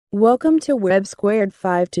Welcome to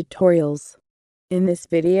WebSquare5 tutorials. In this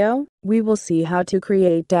video, we will see how to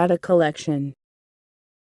create data collection.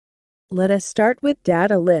 Let us start with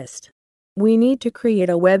DataList. We need to create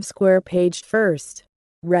a WebSquare page first.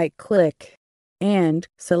 Right-click and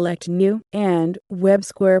select New and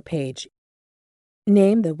WebSquare page.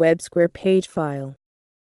 Name the WebSquare page file.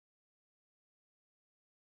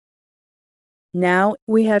 Now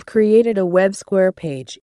we have created a WebSquare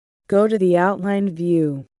page. Go to the Outline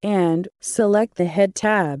view and select the Head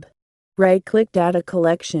tab. Right-click Data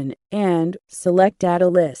Collection and select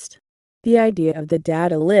DataList. The ID of the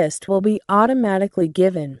data list will be automatically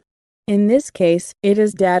given. In this case, it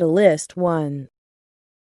is DataList 1.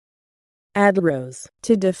 Add rows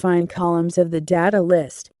to define columns of the data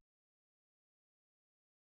list.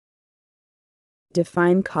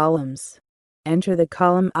 Define columns. Enter the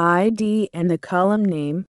column ID and the column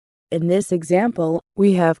name. In this example,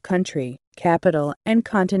 we have country, capital, and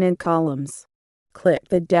continent columns. Click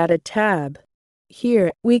the Data tab.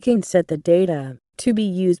 Here, we can set the data to be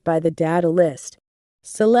used by the data list.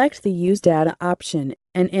 Select the Use Data option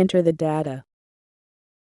and enter the data.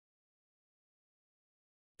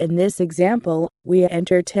 In this example, we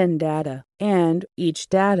enter 10 data, and each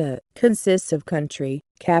data consists of country,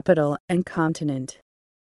 capital, and continent.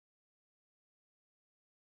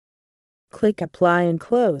 Click Apply and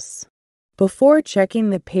Close. Before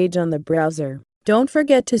checking the page on the browser, don't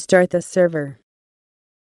forget to start the server.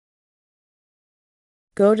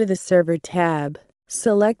 Go to the Server tab,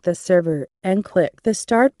 select the server, and click the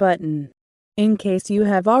Start button. In case you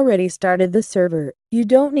have already started the server, you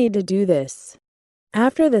don't need to do this.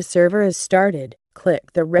 After the server is started,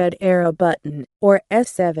 click the red arrow button, or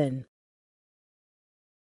S7.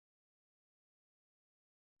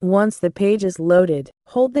 Once the page is loaded,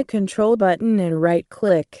 hold the Control button and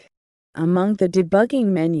right-click. Among the debugging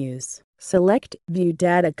menus, select View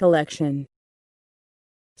Data Collection.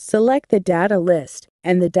 Select the data list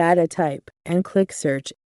and the data type, and click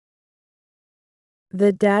Search.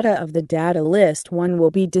 The data of the data list 1 will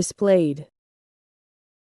be displayed.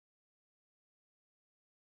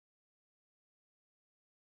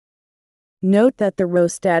 Note that the row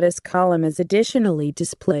status column is additionally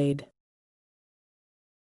displayed.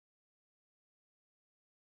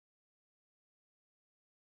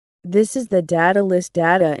 This is the data list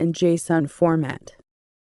data in JSON format.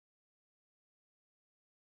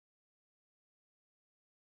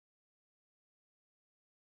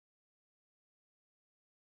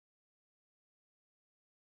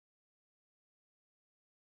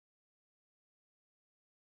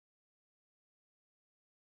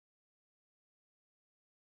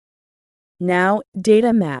 Now,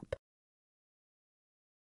 DataMap.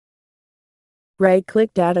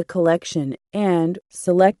 Right-click Data Collection and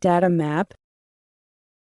select DataMap.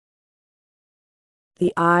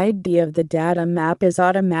 The ID of the data map is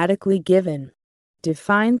automatically given.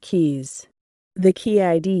 Define keys, the key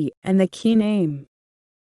ID, and the key name.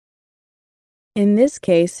 In this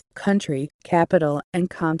case, country, capital, and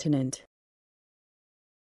continent.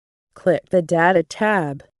 Click the Data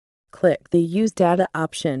tab. Click the Use Data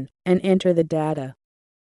option and enter the data.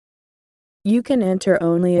 You can enter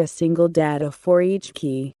only a single data for each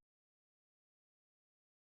key.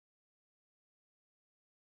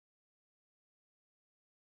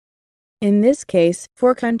 In this case,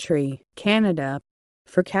 for country, Canada,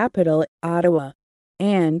 for capital, Ottawa,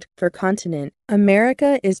 and for continent,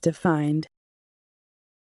 America is defined.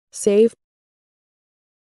 Save.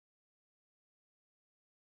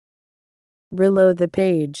 Reload the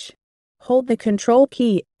page. Hold the Control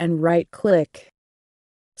key and right-click.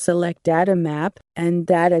 Select Data Map and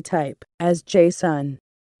Data Type as JSON,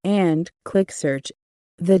 and click Search.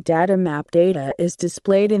 The data map data is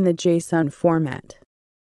displayed in the JSON format.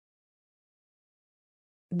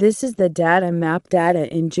 This is the data map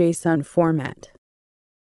data in JSON format.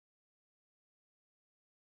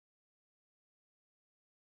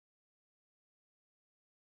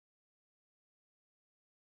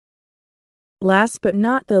 Last but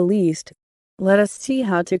not the least, let us see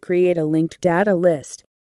how to create a linked data list.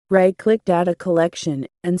 Right-click Data Collection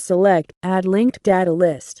and select Add Linked Data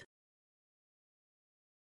List.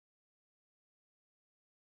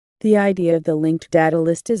 The ID of the linked data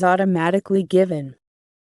list is automatically given.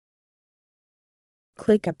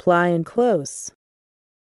 Click Apply and Close.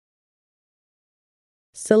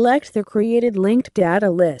 Select the created linked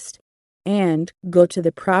data list and go to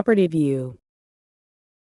the Property view.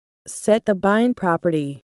 Set the bind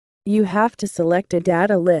property. You have to select a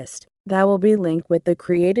data list that will be linked with the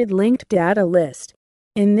created linked data list.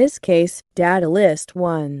 In this case, DataList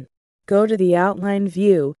 1. Go to the Outline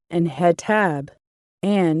view and Head tab.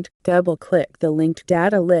 and double-click the linked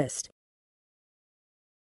data list.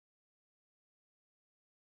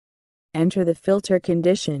 Enter the filter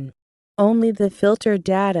condition. Only the filter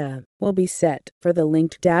data will be set for the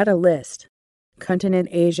linked data list. Continent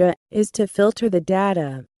Asia is to filter the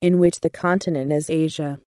data in which the continent is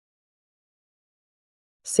Asia.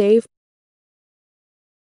 Save.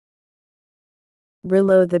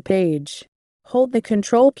 Reload the page. Hold the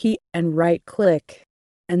Control key and right-click,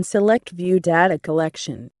 and select View Data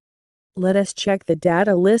Collection. Let us check the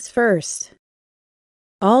data list first.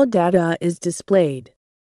 All data is displayed.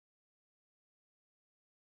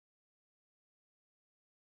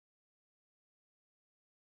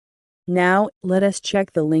 Now, let us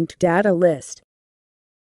check the linked data list.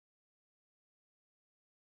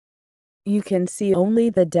 You can see only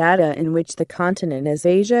the data in which the continent is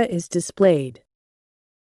Asia is displayed.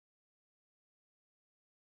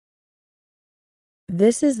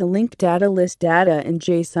 This is the linked data list data in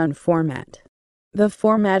JSON format. The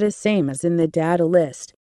format is same as in the data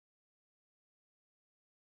list.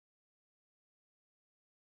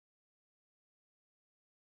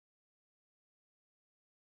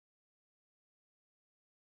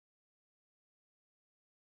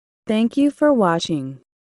 Thank you for watching.